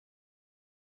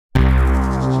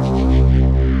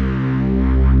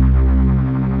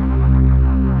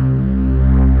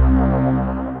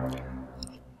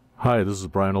Hi, this is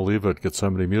Brian Oliva at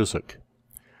Getsemani Music.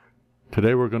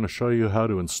 Today we're going to show you how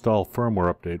to install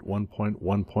firmware update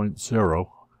 1.1.0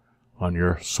 on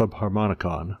your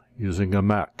Subharmonicon using a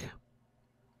Mac.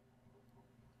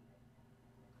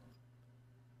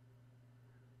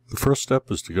 The first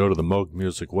step is to go to the Moog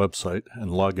Music website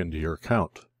and log into your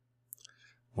account.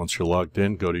 Once you're logged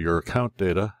in, go to your account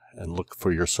data and look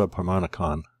for your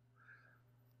Subharmonicon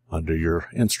under your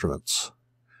instruments.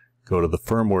 Go to the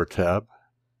Firmware tab,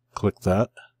 click that,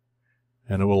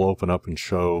 and it will open up and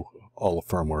show all the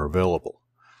firmware available.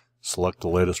 Select the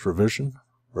latest revision,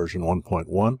 version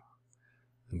 1.1,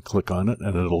 and click on it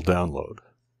and it'll download.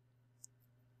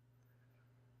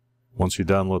 Once you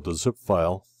download the zip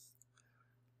file,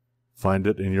 find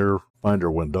it in your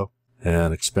Finder window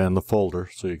and expand the folder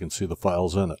so you can see the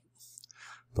files in it.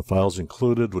 The files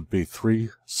included would be 3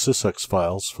 sysx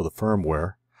files for the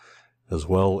firmware, as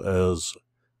well as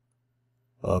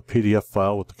a PDF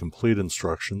file with the complete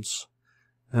instructions,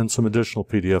 and some additional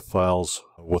PDF files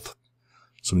with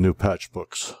some new patch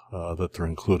books that they're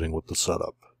including with the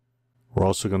setup. We're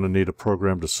also going to need a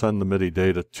program to send the MIDI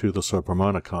data to the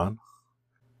Subharmonicon,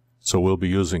 so we'll be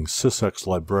using sysx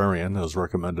Librarian as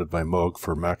recommended by Moog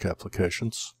for Mac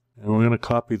applications. And we're going to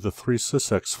copy the 3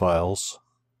 sysx files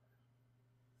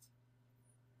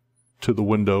to the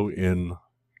window in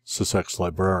sysx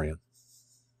Librarian.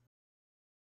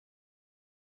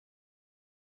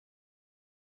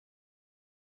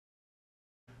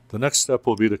 The next step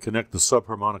will be to connect the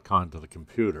Subharmonicon to the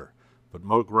computer, but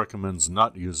Moog recommends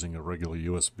not using a regular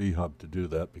USB hub to do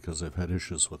that because they've had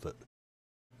issues with it.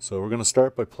 So we're going to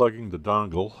start by plugging the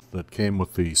dongle that came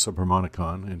with the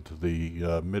Subharmonicon into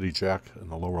the MIDI jack in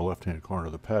the lower left-hand corner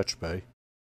of the patch bay,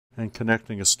 and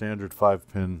connecting a standard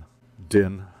 5-pin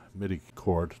DIN MIDI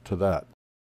cord to that.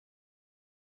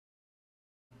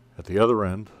 At the other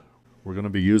end, we're going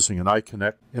to be using an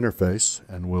iConnect interface,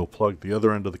 and we'll plug the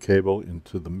other end of the cable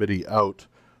into the MIDI out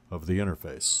of the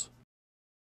interface.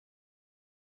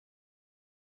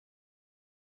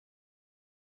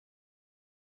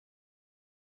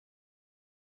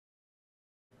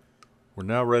 We're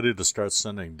now ready to start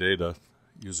sending data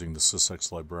using the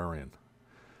sysx Librarian.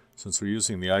 Since we're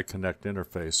using the iConnect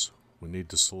interface, we need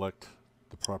to select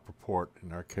the proper port,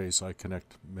 in our case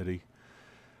iConnect MIDI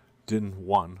DIN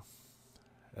 1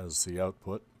 as the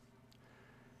output,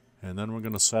 and then we're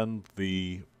going to send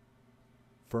the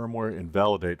firmware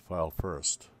invalidate file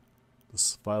first.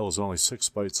 This file is only 6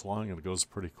 bytes long and it goes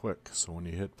pretty quick, so when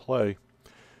you hit play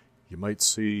you might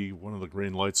see one of the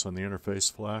green lights on the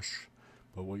interface flash,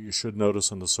 but what you should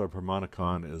notice on the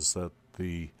Subharmonicon is that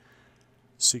the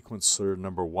sequencer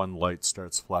number 1 light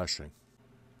starts flashing.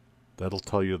 That'll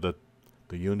tell you that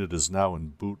the unit is now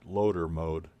in bootloader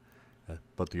mode,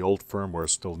 but the old firmware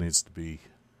still needs to be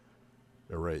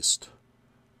erased.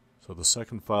 So the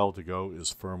second file to go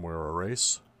is firmware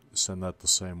erase. Send that the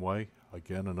same way.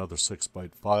 Again, another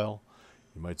 6-byte file.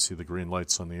 You might see the green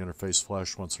lights on the interface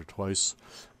flash once or twice,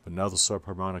 but now the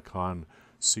Subharmonicon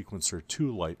sequencer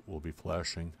 2 light will be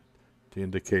flashing to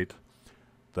indicate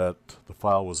that the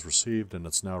file was received and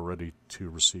it's now ready to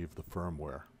receive the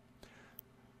firmware.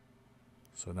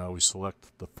 So now we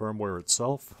select the firmware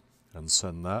itself and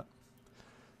send that.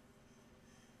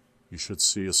 You should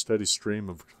see a steady stream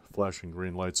of flashing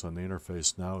green lights on the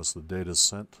interface now as the data is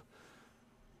sent.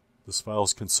 This file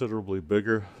is considerably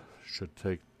bigger, should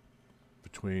take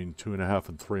between 2.5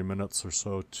 and 3 minutes or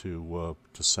so to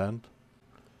send.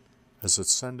 As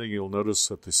it's sending, you'll notice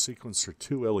that the sequencer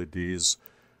 2 LEDs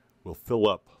will fill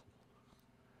up,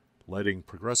 lighting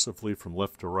progressively from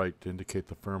left to right to indicate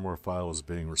the firmware file is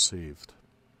being received.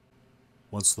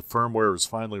 Once the firmware is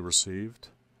finally received,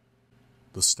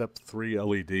 the step 3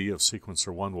 LED of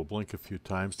sequencer 1 will blink a few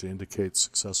times to indicate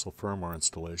successful firmware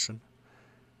installation,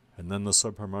 and then the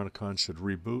Subharmonicon should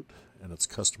reboot and its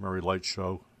customary light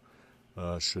show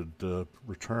should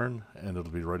return, and it'll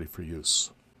be ready for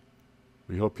use.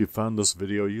 We hope you found this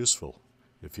video useful.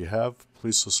 If you have,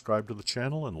 please subscribe to the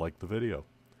channel and like the video.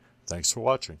 Thanks for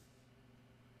watching.